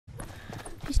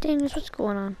Hey Stanius, what's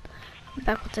going on? I'm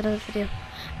back with another video,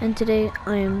 and today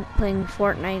I am playing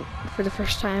Fortnite for the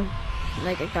first time.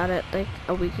 Like, I got it like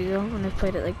a week ago, and I've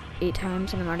played it like 8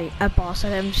 times, and I'm already a boss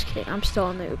at it. I'm just kidding, I'm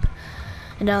still a noob,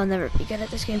 and I'll never be good at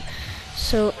this game.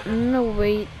 So, I'm gonna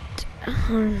wait.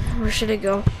 Where should I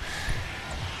go?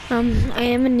 I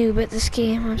am a noob at this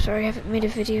game. I'm sorry I haven't made a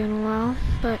video in a while,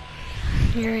 but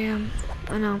here I am.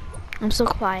 I know, I'm so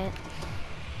quiet,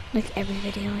 like every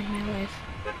video in my life.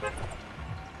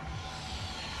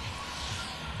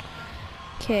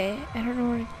 Okay, I don't know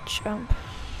where to jump.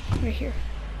 Right here.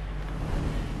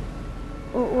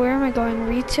 Oh, where am I going?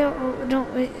 Retail? Oh, no,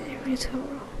 wait, retail.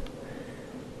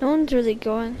 No one's really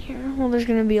going here. Well, there's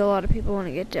gonna be a lot of people when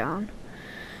I get down.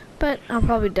 But I'll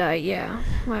probably die, yeah.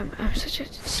 I'm such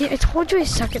a... See, I told you I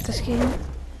suck at this game.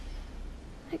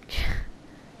 Like,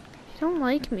 if you don't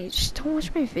like me, just don't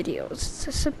watch my videos. It's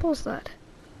as simple as that.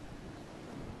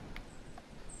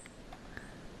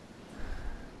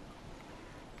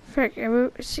 Frick,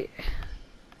 see.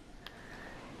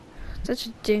 Such a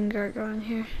dinger going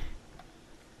here.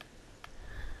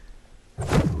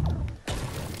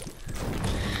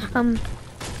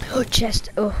 Oh, chest.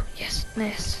 Oh, yes,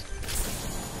 nice.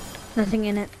 Nothing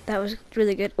in it. That was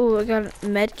really good. Oh, I got a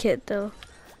med kit though.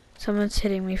 Someone's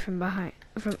hitting me from behind,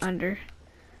 from under.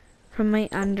 From my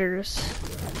unders.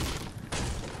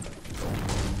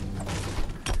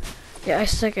 Yeah, I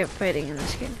suck at fighting in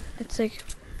this game. It's like...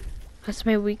 That's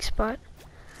my weak spot.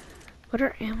 What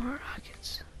are ammo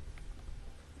rockets?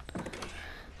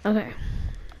 Okay.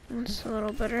 That's a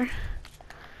little better.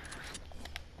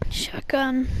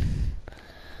 Shotgun.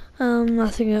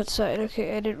 Nothing outside.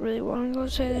 Okay, I didn't really want to go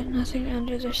outside. Nothing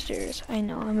under the stairs. I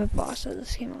know, I'm a boss of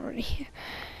this game already.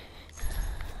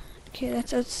 Okay,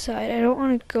 that's outside. I don't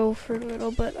want to go for a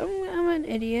little, but I'm an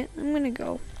idiot. I'm gonna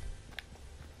go.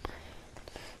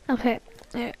 Okay.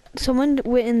 Someone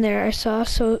went in there, I saw,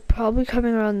 so probably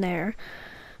coming around there.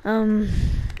 I'm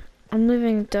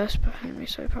leaving dust behind me,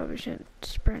 so I probably shouldn't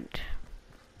sprint.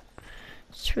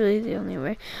 It's really the only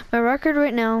way. My record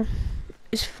right now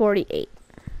is 48.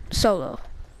 Solo.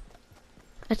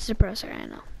 That's depressing, I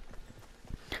know.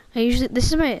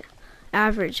 This is my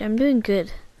average. I'm doing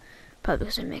good. Probably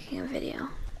because I'm making a video.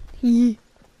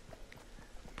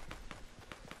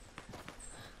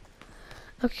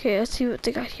 Okay, let's see what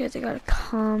they got here. They got a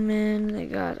common, they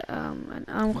got an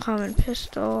uncommon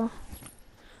pistol,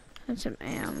 and some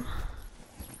am.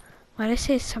 Why did I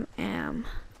say some am?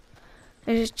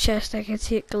 There's a chest, I can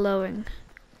see it glowing.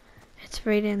 It's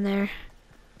right in there.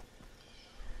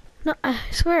 No, I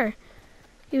swear.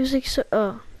 It was like so,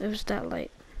 oh, it was that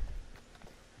light.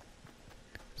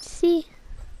 See?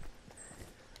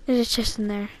 There's a chest in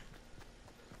there.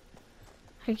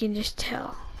 I can just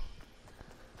tell.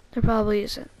 There probably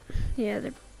isn't. Yeah,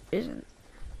 there isn't.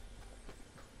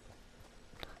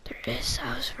 There is.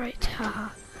 I was right.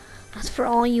 Haha. That's for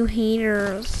all you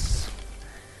haters.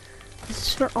 This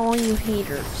is for all you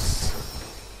haters.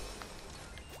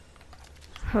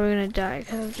 How are we gonna die?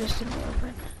 Because I'm just in the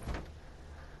open.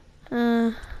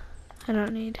 I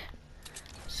don't need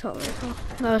assault rifle.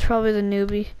 That was probably the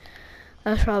newbie.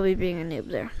 That was probably being a noob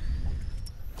there.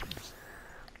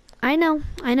 I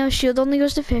know, shield only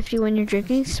goes to 50 when you're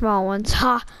drinking small ones.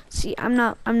 Ha! See, I'm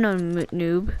no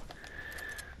noob.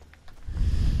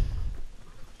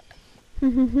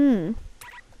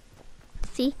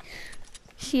 See?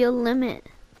 Shield limit.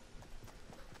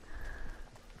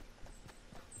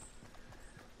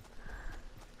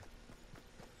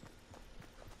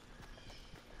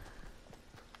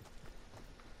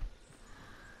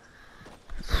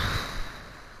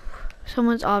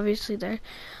 Someone's obviously there.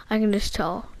 I can just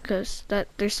tell because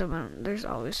there's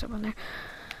always someone there.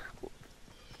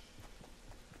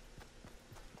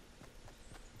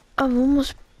 I've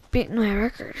almost beaten my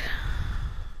record.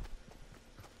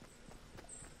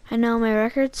 I know my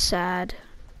record's sad.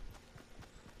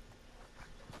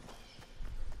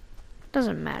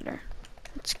 Doesn't matter.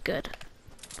 It's good.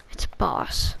 It's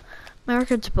boss. My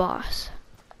record's boss.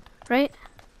 Right?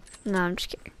 No, I'm just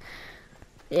kidding.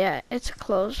 Yeah, it's a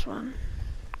close one.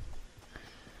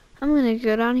 I'm gonna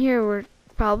go down here where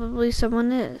probably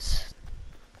someone is.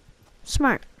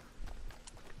 Smart.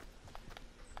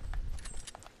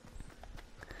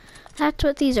 That's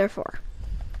what these are for,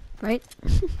 right?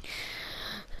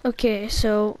 Okay,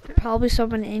 so probably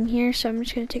someone in here, so I'm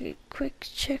just gonna take a quick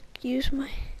check, use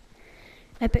my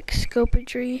epic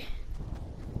scopagery.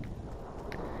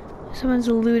 Someone's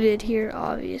looted here,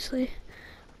 obviously.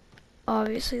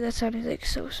 Obviously, that sounded like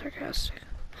so sarcastic.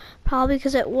 Probably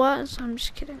because it was. I'm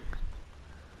just kidding.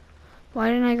 Why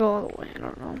didn't I go all the way? I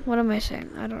don't know. What am I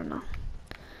saying? I don't know.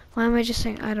 Why am I just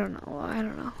saying I don't know? I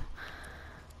don't know.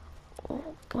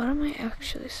 What am I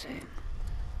actually saying?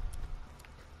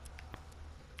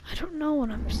 I don't know what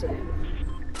I'm saying.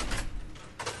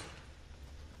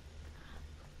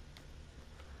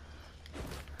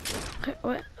 Okay,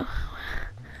 what?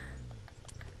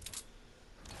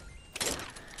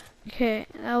 Okay,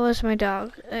 that was my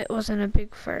dog. It wasn't a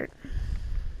big fart.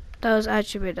 That was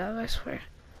actually my dog, I swear.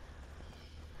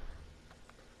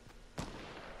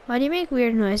 Why do you make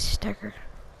weird noises, Tucker?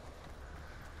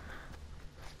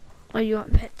 Oh, you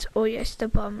want pets? Oh yes, the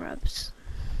bum rubs.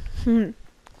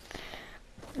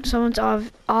 Someone's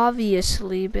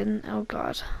obviously been, oh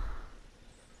god.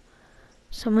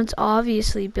 Someone's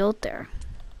obviously built there.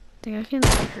 I think I can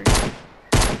hurt it.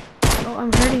 Oh,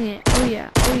 I'm hurting it. Oh yeah,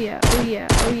 oh yeah, oh yeah,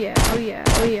 oh yeah, oh yeah,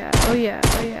 oh yeah, oh yeah,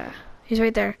 oh yeah. He's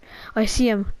right there. Oh, I see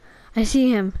him. I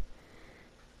see him.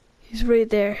 He's right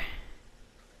there.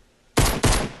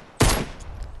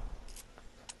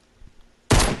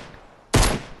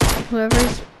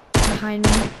 Whoever's behind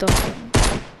me, don't kill me.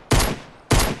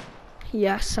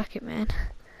 Yeah, suck it, man.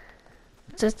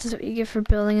 That's what you get for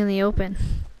building in the open.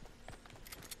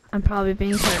 I'm probably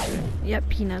being targeted.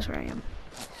 Yep, he knows where I am.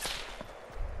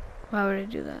 Why would I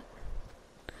do that?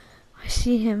 I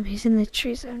see him. He's in the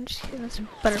trees. I'm just kidding. That's a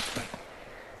butterfly.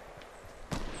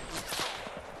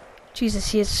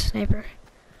 Jesus, he is a sniper.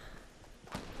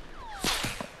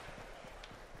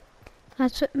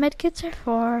 That's what medkits are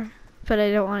for. But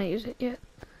I don't want to use it yet.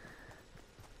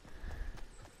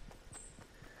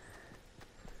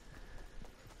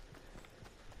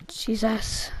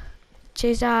 Jesus.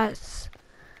 Jesus.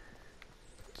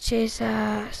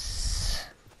 Jesus.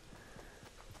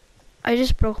 I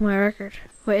just broke my record.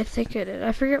 Wait, I think I did.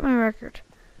 I forget my record.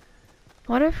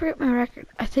 Why did I forget my record?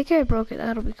 I think I broke it.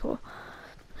 That'll be cool.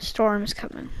 Storm is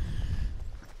coming.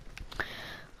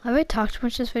 Have I talked too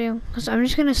much this video? Because I'm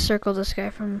just going to circle this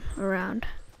guy from around.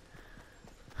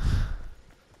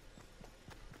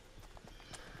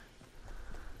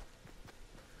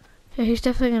 Yeah, he's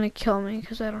definitely going to kill me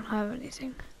because I don't have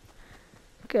anything.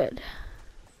 Good.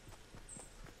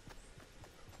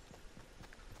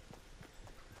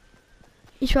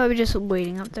 He's probably just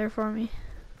waiting up there for me.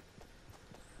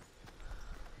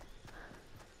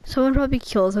 Someone probably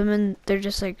killed him and they're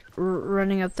just like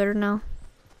running up there now.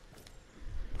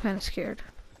 I'm kind of scared.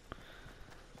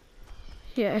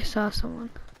 Yeah, I saw someone.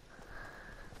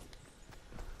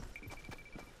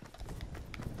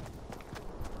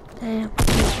 Damn.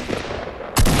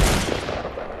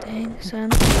 Dang, son.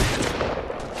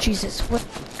 Jesus, what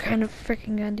kind of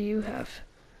freaking gun do you have?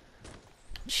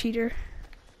 Cheater.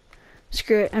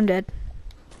 Screw it, I'm dead.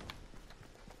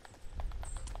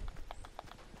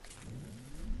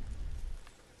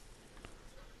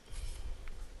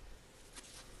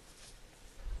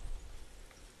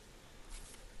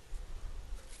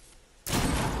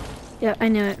 Yeah, I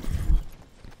knew it.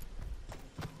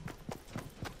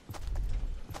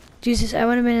 Jesus, I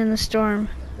would have been in the storm.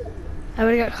 I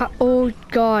would have got caught. Oh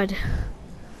god.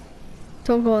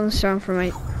 Don't go in the storm for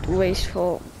my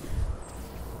wasteful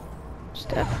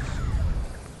stuff.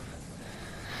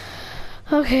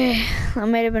 Okay, that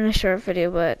might have been a short video,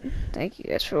 but thank you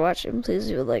guys for watching. Please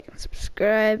leave a like and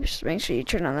subscribe. Just make sure you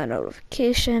turn on that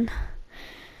notification.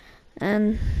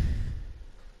 And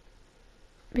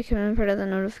become a part of the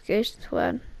notification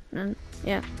squad. And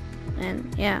yeah.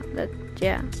 And yeah,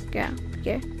 yeah,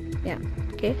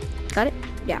 okay, got it?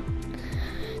 Yeah.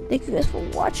 Thank you guys for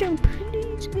watching.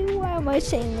 Please, why am I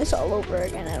saying this all over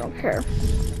again? I don't care.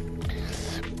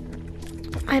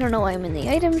 I don't know why I'm in the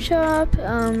item shop.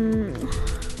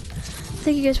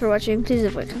 Thank you guys for watching. Please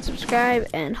leave a like and subscribe,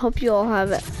 and hope you all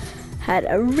have had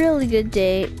a really good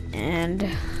day, and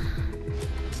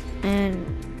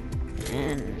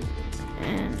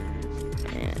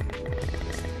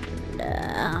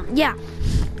yeah.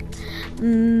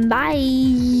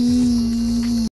 Bye.